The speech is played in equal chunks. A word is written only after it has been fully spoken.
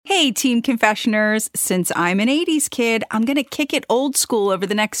Hey, Teen Confessioners. Since I'm an 80s kid, I'm going to kick it old school over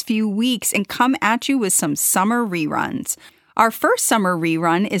the next few weeks and come at you with some summer reruns. Our first summer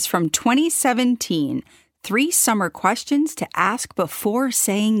rerun is from 2017, 3 summer questions to ask before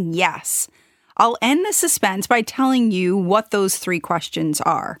saying yes. I'll end the suspense by telling you what those 3 questions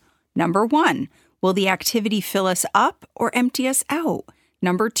are. Number 1, will the activity fill us up or empty us out?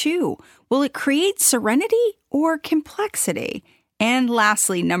 Number 2, will it create serenity or complexity? And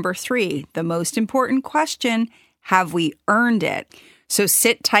lastly, number 3, the most important question, have we earned it? So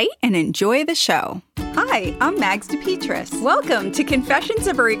sit tight and enjoy the show. Hi, I'm Mags DePetris. Welcome to Confessions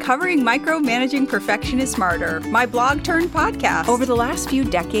of a Recovering Micromanaging Perfectionist Martyr, my blog turned podcast. Over the last few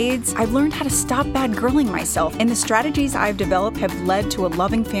decades, I've learned how to stop bad girling myself, and the strategies I've developed have led to a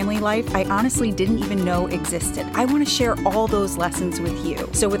loving family life I honestly didn't even know existed. I want to share all those lessons with you.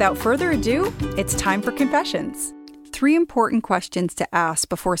 So without further ado, it's time for Confessions. 3 important questions to ask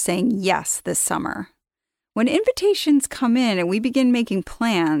before saying yes this summer. When invitations come in and we begin making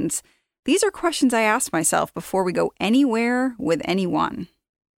plans, these are questions I ask myself before we go anywhere with anyone.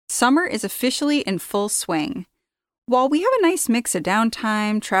 Summer is officially in full swing. While we have a nice mix of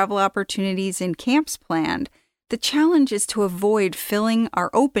downtime, travel opportunities, and camps planned, the challenge is to avoid filling our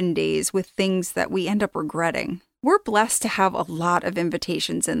open days with things that we end up regretting. We're blessed to have a lot of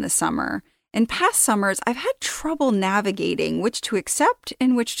invitations in the summer. In past summers, I've had trouble navigating which to accept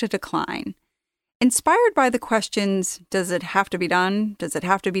and which to decline. Inspired by the questions, does it have to be done? Does it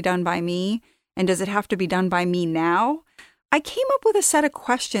have to be done by me? And does it have to be done by me now? I came up with a set of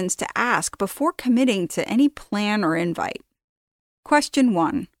questions to ask before committing to any plan or invite. Question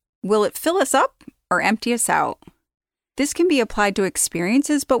 1. Will it fill us up or empty us out? This can be applied to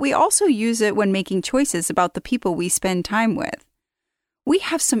experiences, but we also use it when making choices about the people we spend time with. We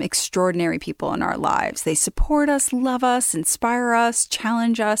have some extraordinary people in our lives. They support us, love us, inspire us,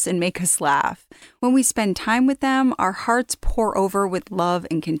 challenge us, and make us laugh. When we spend time with them, our hearts pour over with love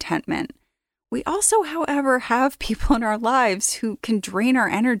and contentment. We also, however, have people in our lives who can drain our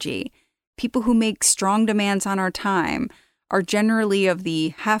energy, people who make strong demands on our time, are generally of the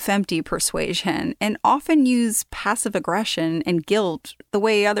half-empty persuasion, and often use passive aggression and guilt the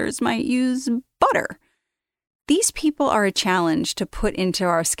way others might use butter. These people are a challenge to put into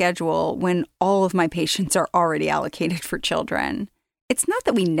our schedule when all of my patients are already allocated for children. It's not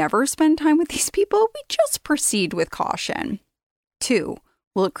that we never spend time with these people, we just proceed with caution. 2,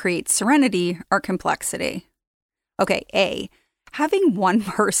 will it create serenity or complexity? Okay, A, having one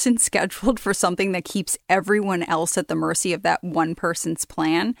person scheduled for something that keeps everyone else at the mercy of that one person's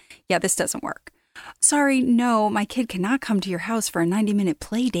plan, yeah, this doesn't work. Sorry, no, my kid cannot come to your house for a 90-minute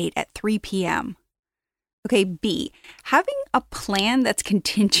play date at 3 p.m. Okay, B, having a plan that's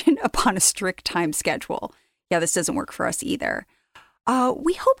contingent upon a strict time schedule. Yeah, this doesn't work for us either.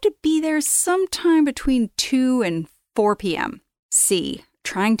 We hope to be there sometime between 2 and 4 p.m. C,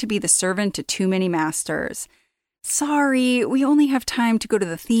 trying to be the servant to too many masters. Sorry, we only have time to go to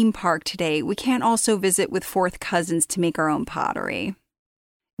the theme park today. We can't also visit with 4th cousins to make our own pottery.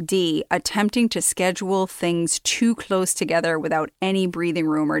 D, attempting to schedule things too close together without any breathing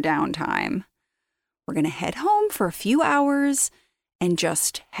room or downtime. We're going to head home for a few hours and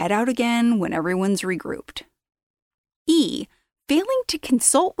just head out again when everyone's regrouped. E, failing to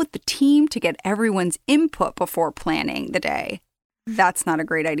consult with the team to get everyone's input before planning the day. That's not a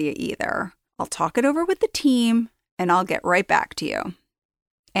great idea either. I'll talk it over with the team and I'll get right back to you.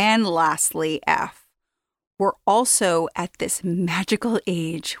 And lastly, F, we're also at this magical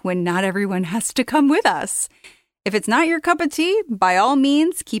age when not everyone has to come with us. If it's not your cup of tea, by all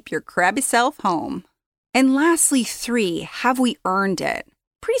means, keep your crabby self home. And lastly, 3, have we earned it?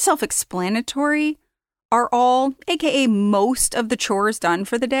 Pretty self-explanatory. Are all, aka most of the chores done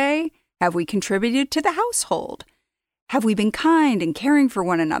for the day? Have we contributed to the household? Have we been kind and caring for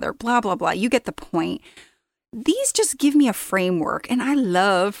one another? Blah, blah, blah. You get the point. These just give me a framework, and I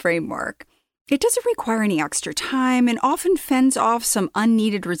love framework. It doesn't require any extra time and often fends off some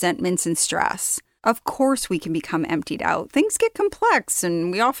unneeded resentments and stress. Of course, we can become emptied out. Things get complex,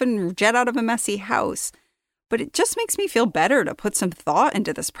 and we often jet out of a messy house. But it just makes me feel better to put some thought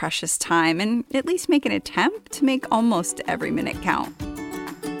into this precious time and at least make an attempt to make almost every minute count.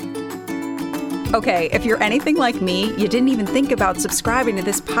 Okay, if you're anything like me, you didn't even think about subscribing to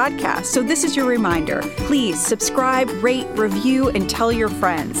this podcast, so this is your reminder. Please subscribe, rate, review, and tell your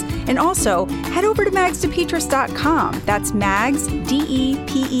friends. And also, head over to magsdepetris.com. That's Mags,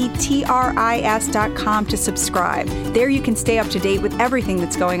 DEPETRIS.com to subscribe. There you can stay up to date with everything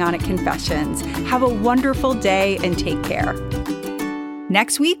that's going on at Confessions. Have a wonderful day and take care.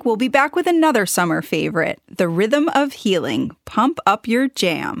 Next week, we'll be back with another summer favorite, The Rhythm of Healing. Pump up your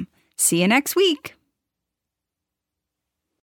jam. See you next week.